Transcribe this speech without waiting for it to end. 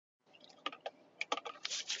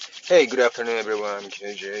Hey, good afternoon, everyone. I'm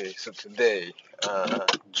KJ. So today,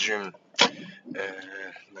 June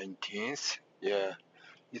 19th, yeah,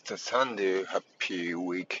 it's a Sunday. Happy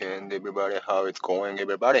weekend, everybody. How it's going,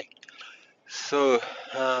 everybody? So,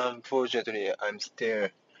 fortunately, I'm still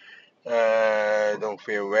don't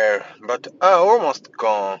feel well, but almost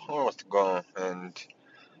gone, and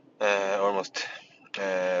almost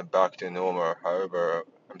back to normal. However,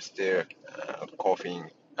 I'm still coughing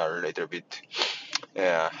a little bit.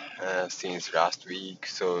 Yeah, since last week.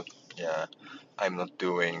 So yeah, I'm not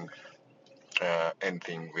doing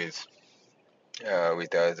anything with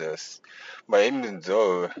others. But even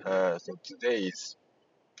though, so today is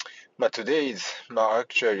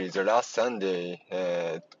actually the last Sunday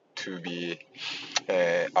to be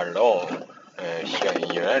alone here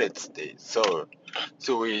in United States. So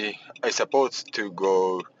I supposed to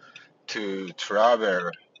go to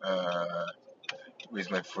travel. With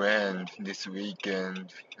my friend this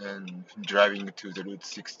weekend and driving to the Route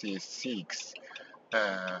 66.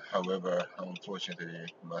 However, unfortunately,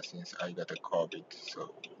 since I got a COVID,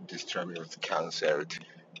 so this travel was cancelled.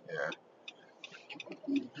 Yeah,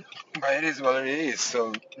 but it is what it is.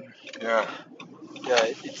 So yeah,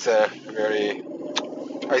 it's a very.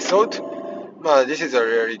 I thought, this is a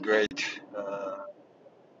really great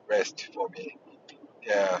rest for me.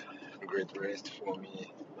 Yeah, great rest for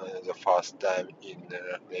me. The first time in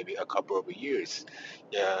maybe a couple of years.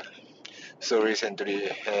 Yeah. So recently,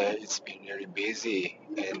 it's been really busy,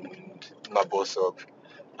 and both of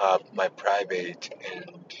my private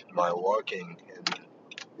and my working, and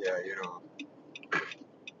yeah,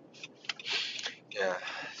 yeah.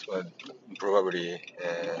 So probably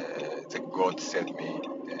the God sent me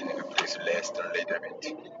please rest a little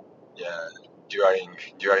bit. Yeah,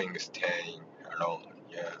 during staying alone.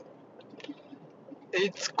 Yeah,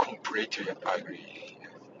 it's completely agree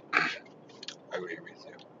with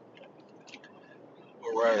you.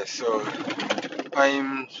 Alright, so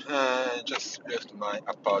I'm just left my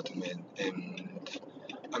apartment and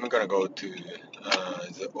I'm gonna go to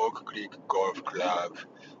the Oak Creek Golf Club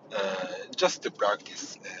just to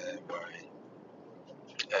practice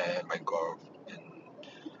my golf. And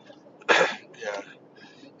yeah,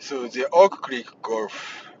 so the Oak Creek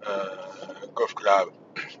Golf Club,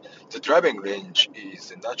 the driving range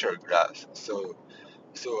is natural grass, so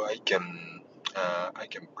I can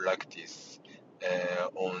practice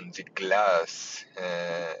on the glass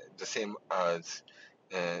the same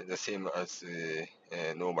as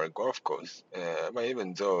normal golf course. But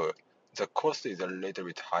even though the cost is a little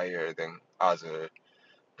bit higher than uh,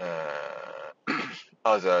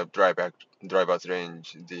 other drivers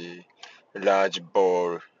range, the large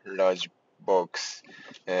box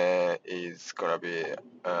is gonna be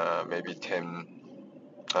maybe 10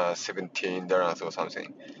 $17 or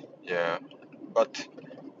something. Yeah, but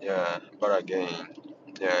but again,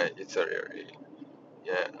 yeah, it's a really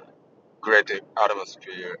yeah great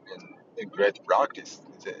atmosphere and a great practice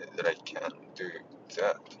that I can do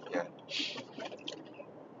that. Yeah.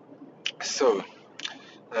 So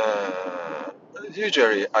uh,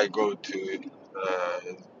 usually I go to uh,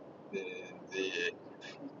 the, the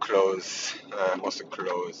most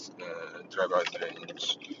close driver's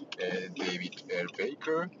range, David L.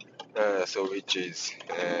 Baker. So which is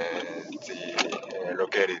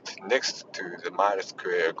located next to the Mile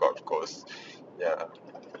Square Golf Course. Yeah,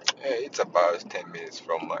 it's about 10 minutes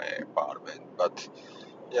from my apartment, but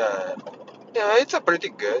yeah, it's a pretty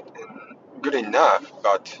good enough.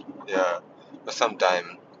 But yeah, but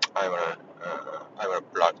sometimes I wanna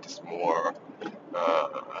practice more.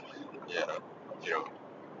 Yeah, you know,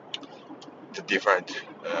 the different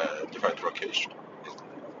location.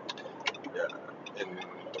 Yeah, and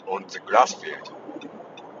on the grass field.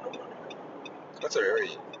 That's a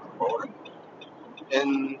very important.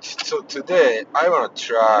 And so today I wanna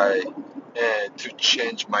try to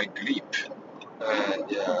change my grip.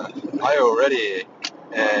 Yeah, I already,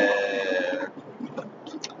 uh,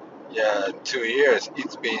 2 years.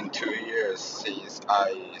 It's been 2 years since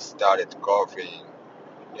I started golfing.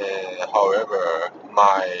 However,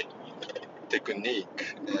 my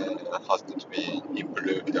technique hasn't been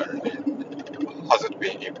improved a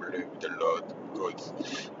lot because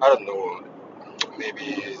I don't know.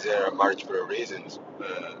 Maybe there are multiple reasons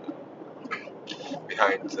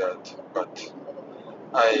behind that, but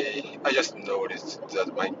I just noticed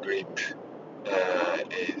that my grip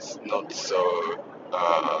is not so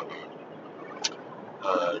um,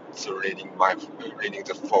 so leading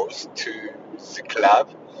the force to the club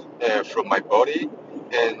from my body,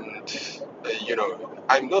 and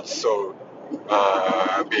I'm not so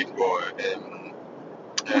big boy, and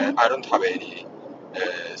I don't have any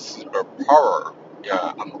superpower.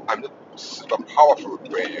 yeah, I'm not super powerful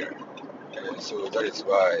player, and so that is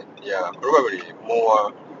why, yeah, probably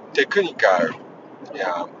more technical,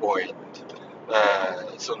 yeah, point,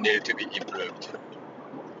 so need to be improved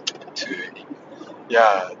to,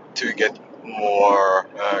 yeah, to get more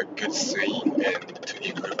good swing and to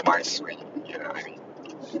improve my swing. Yeah, I mean,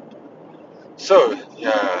 so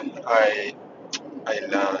yeah, I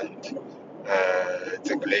learned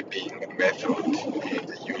the gripping method in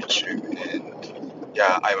the YouTube, and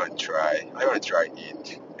yeah, I want to try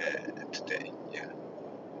it today. Yeah,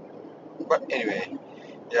 but anyway,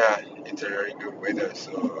 yeah, it's a very good weather,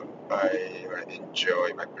 so I want to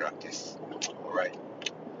enjoy my practice. All right.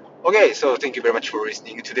 Okay, so thank you very much for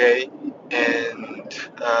listening today, and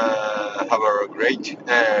have a great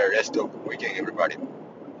rest of weekend, everybody.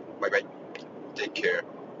 Bye bye. Take care.